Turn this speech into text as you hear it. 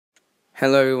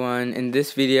Hello everyone, in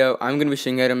this video I'm going to be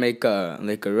showing you how to make a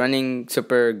running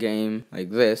super game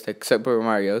like this, like Super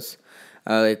Mario's,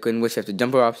 like in which you have to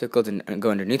jump over obstacles and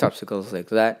go underneath obstacles like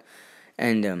that,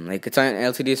 and it's on an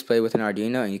LCD display with an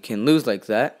Arduino and you can lose like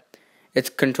that. It's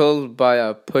controlled by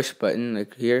a push button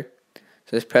like here,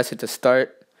 so just press it to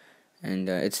start, and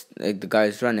it's like the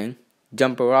guy's running,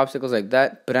 jump over obstacles like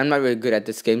that, but I'm not really good at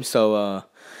this game, so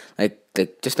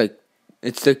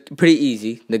it's pretty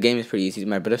easy. The game is pretty easy.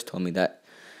 My brothers told me that.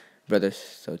 But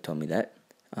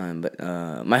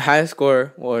my highest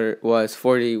score was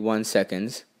 41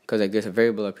 seconds because like there's a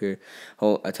variable up here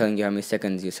telling you how many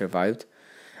seconds you survived.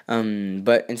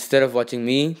 But instead of watching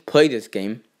me play this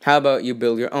game, how about you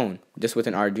build your own just with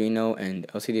an Arduino and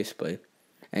LCD display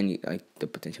and like the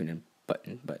potential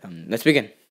button. But let's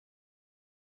begin.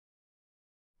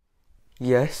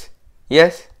 Yes.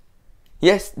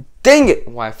 Dang it!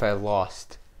 Wi-Fi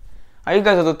lost. Are you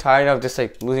guys a little tired of just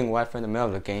like losing Wi-Fi in the middle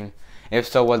of the game? If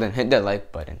so, well then hit that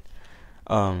like button.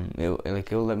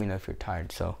 It'll let me know if you're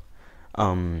tired. So,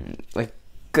 I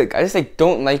just like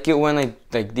don't like it when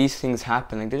like these things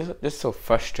happen. Like they're just so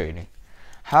frustrating.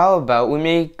 How about we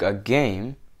make a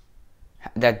game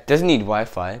that doesn't need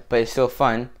Wi-Fi but it's still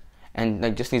fun and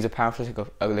like just needs a power source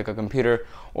like a computer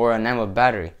or an ammo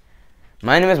battery?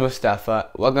 My name is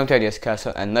Mustafa. Welcome to Ideas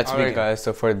Castle, and let's begin. Alright guys,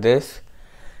 so for this,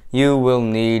 you will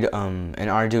need an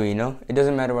Arduino. It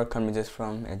doesn't matter what company it's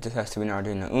from. It just has to be an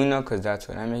Arduino Uno because that's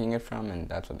what I'm making it from, and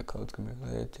that's what the code's going to be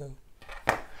related to.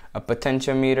 A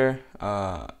potentiometer,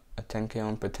 a 10K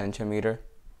ohm potentiometer.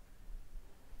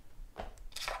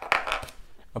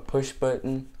 A push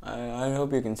button. I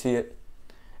hope you can see it.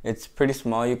 It's pretty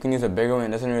small. You can use a bigger one.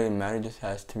 It doesn't really matter. It just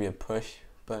has to be a push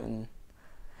button.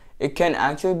 It can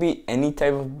actually be any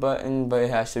type of button, but it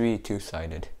has to be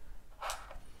two-sided.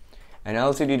 An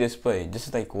LCD display,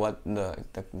 just like what the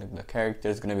character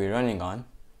is going to be running on.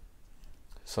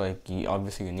 So like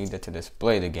obviously you need that to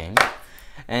display the game.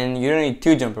 And you don't need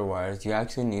two jumper wires. You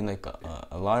actually need like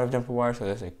a lot of jumper wires. So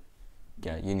that's like,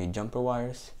 yeah, you need jumper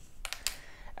wires.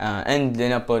 And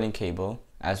then uploading cable,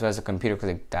 as well as a computer, because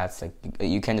like that's like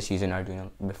you can just use an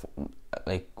Arduino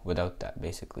without that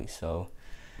basically. So.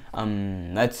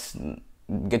 Let's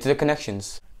get to the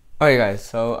connections. Alright guys,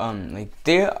 so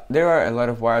there are a lot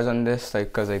of wires on this, like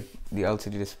because like the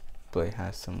LCD display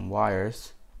has some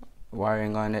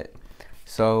wiring on it.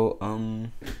 So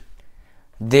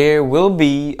there will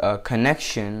be a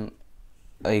connection,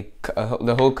 like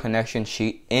the whole connection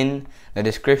sheet in the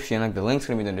description. Like the link's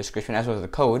gonna be in the description as well as the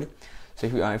code. So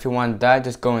if you want that,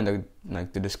 just go in the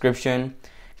description.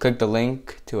 Click the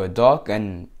link to a doc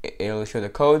and it'll show the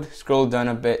code. Scroll down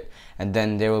a bit and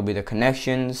then there will be the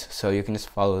connections, so you can just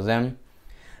follow them.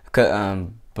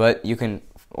 But you can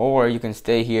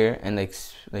stay here and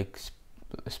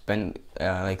spend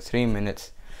 3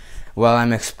 minutes while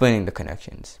I'm explaining the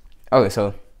connections. Okay,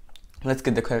 so let's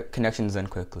get the connections done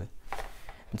quickly.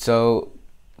 So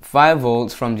 5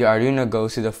 volts from the Arduino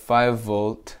goes to the 5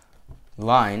 volt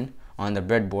line on the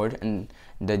breadboard, and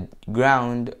the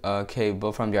ground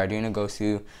cable from the Arduino goes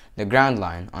to the ground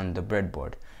line on the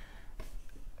breadboard.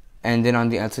 And then on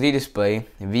the LCD display,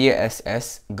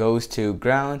 VSS goes to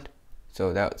ground,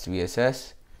 so that's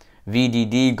VSS.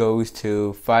 VDD goes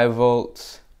to 5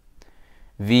 volts.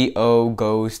 VO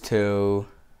goes to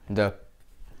the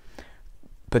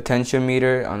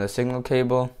potentiometer on the signal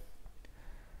cable.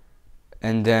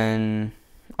 And then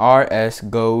RS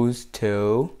goes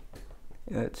to,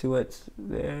 let's see what's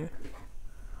there.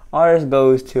 RS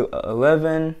goes to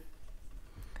 11,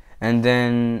 and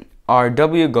then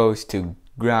RW goes to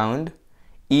ground,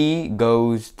 E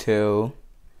goes to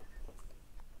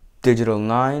digital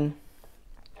 9,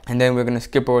 and then we're going to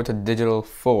skip over to digital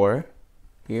 4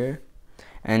 here,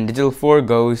 and digital 4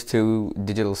 goes to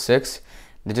digital 6,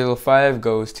 digital 5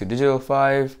 goes to digital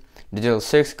 5, digital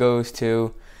 6 goes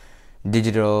to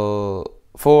digital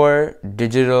 4,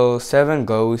 digital 7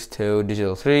 goes to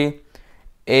digital 3,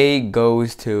 A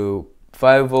goes to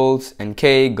 5 volts, and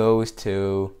K goes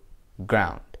to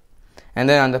ground. And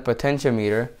then on the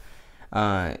potentiometer,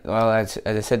 as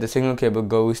I said, the signal cable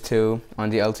goes to, on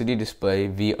the LCD display,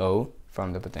 VO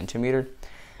from the potentiometer.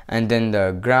 And then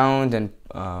the ground and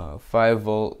 5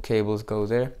 volt cables go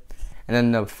there.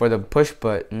 And then for the push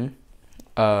button,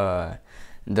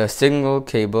 the signal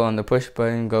cable on the push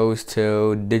button goes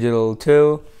to digital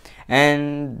 2,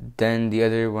 and then the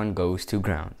other one goes to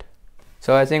ground.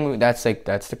 So I think that's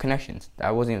the connections.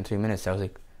 That wasn't even 3 minutes. That was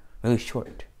like really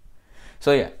short.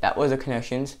 So yeah, that was the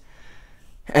connections.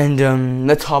 And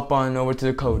let's hop on over to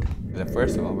the code.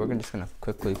 First of all, we're just gonna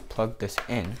quickly plug this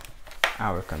in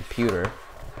our computer,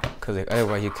 because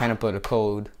otherwise you can't upload a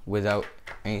code without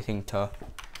anything to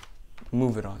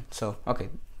move it on. So okay,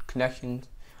 connections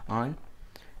on,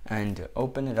 and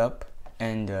open it up,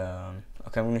 and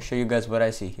okay, I'm gonna show you guys what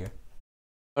I see here.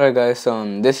 Alright guys,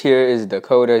 so this here is the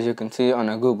code, as you can see, on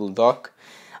a Google Doc.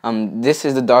 This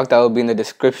is the doc that will be in the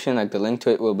description, like the link to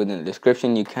it will be in the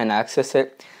description. You can access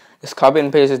it. Just copy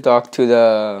and paste this doc to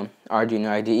the Arduino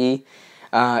IDE.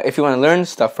 If you want to learn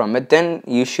stuff from it, then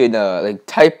you should like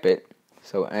type it.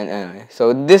 So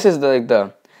so this is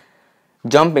the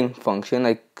jumping function,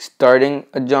 like starting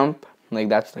a jump, like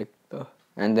that's like the,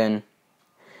 and then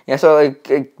yeah, so like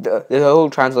the whole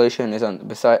translation is on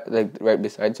beside, like right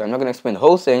beside. So I'm not gonna explain the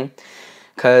whole thing,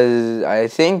 cause I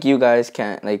think you guys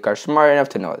are smart enough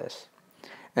to know this.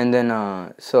 And then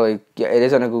so like yeah, it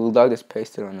is on a Google Doc. Just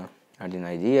paste it on a Arduino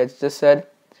IDE, as just said.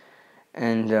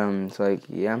 And so like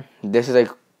yeah, this is like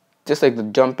just like the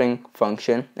jumping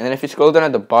function. And then if you scroll down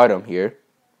at the bottom here,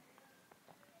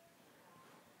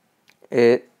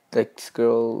 it like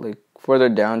scroll like further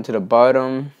down to the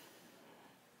bottom.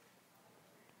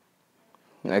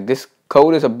 Like this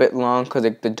code is a bit long because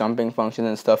like the jumping function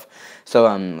and stuff. So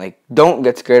like don't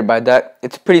get scared by that.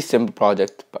 It's a pretty simple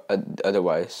project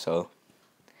otherwise. So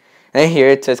and here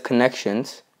it says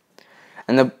connections,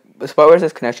 and the spot where it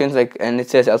says connections, like, and it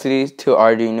says LCD to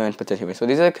Arduino and potentiometer. So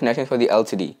these are the connections for the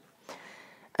LCD.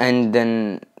 And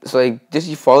then so like just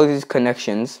you follow these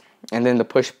connections, and then the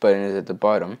push button is at the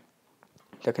bottom.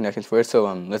 The connections for it.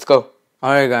 So let's go.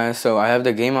 Alright guys, so I have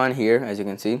the game on here, as you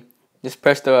can see. Just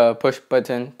press the push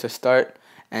button to start,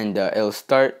 and it'll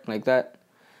start like that.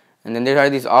 And then there are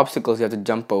these obstacles you have to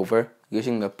jump over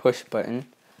using the push button.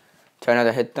 Try not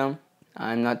to hit them.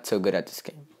 I'm not so good at this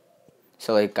game.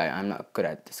 So like I'm not good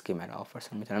at this game at all for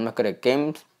some reason. I'm not good at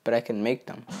games, but I can make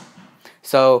them.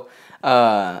 So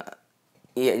yeah,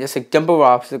 just like jump over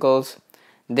obstacles.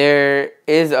 There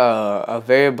is a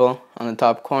variable on the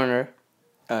top corner,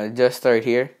 just right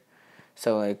here.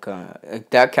 So like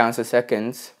that counts as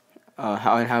seconds.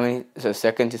 How many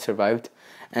seconds you survived,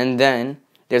 and then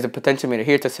there's a potentiometer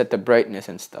here to set the brightness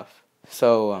and stuff.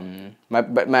 So my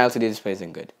LCD display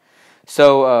isn't good.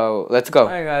 So let's go.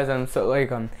 Alright guys, so like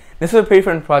this is a pretty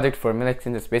fun project for me, like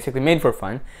since it's basically made for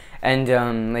fun,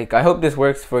 and like I hope this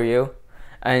works for you.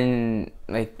 And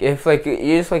like if like you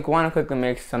just like want to quickly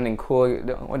make something cool, you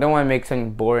don't want to make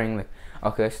something boring, like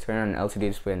okay, let's turn on an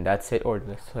LCD display and that's it, or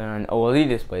let's turn on an OLED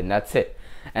display and that's it,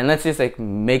 and let's just like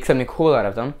make something cool out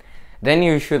of them. Then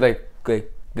you should like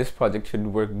this project should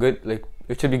work good, like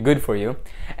it should be good for you.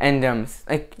 And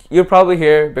like you're probably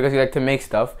here because you like to make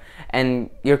stuff,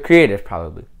 and you're creative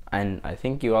probably, and I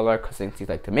think you all are since you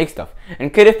like to make stuff.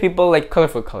 And creative people like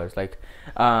colorful colors, like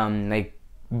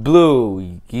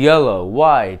blue, yellow,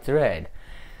 white, red,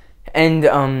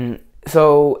 and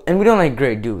so, and we don't like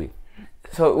gray, do we?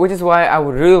 So which is why I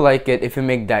would really like it if you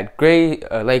make that gray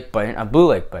like button a blue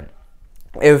like button,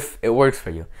 if it works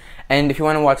for you. And if you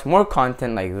want to watch more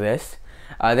content like this,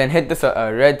 then hit this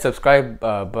red subscribe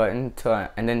button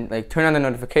and then like turn on the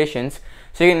notifications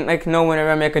so you can like know whenever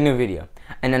I make a new video.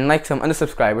 And then like some other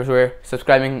subscribers, where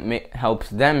subscribing helps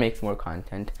them make more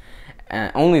content,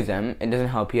 only them. It doesn't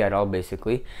help you at all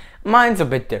basically. Mine's a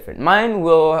bit different.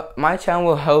 My channel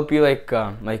will help you like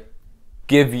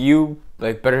give you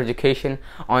like better education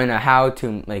on how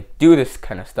to like do this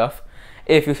kind of stuff.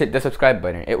 If you hit the subscribe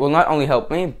button, it will not only help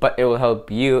me, but it will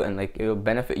help you, and like it will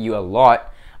benefit you a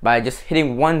lot by just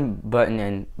hitting one button,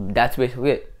 and that's basically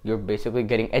it. You're basically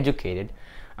getting educated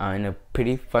in a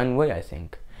pretty fun way, I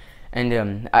think.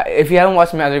 And if you haven't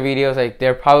watched my other videos, like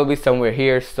they're probably somewhere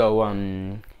here, so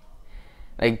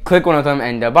like click one of them,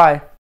 and bye.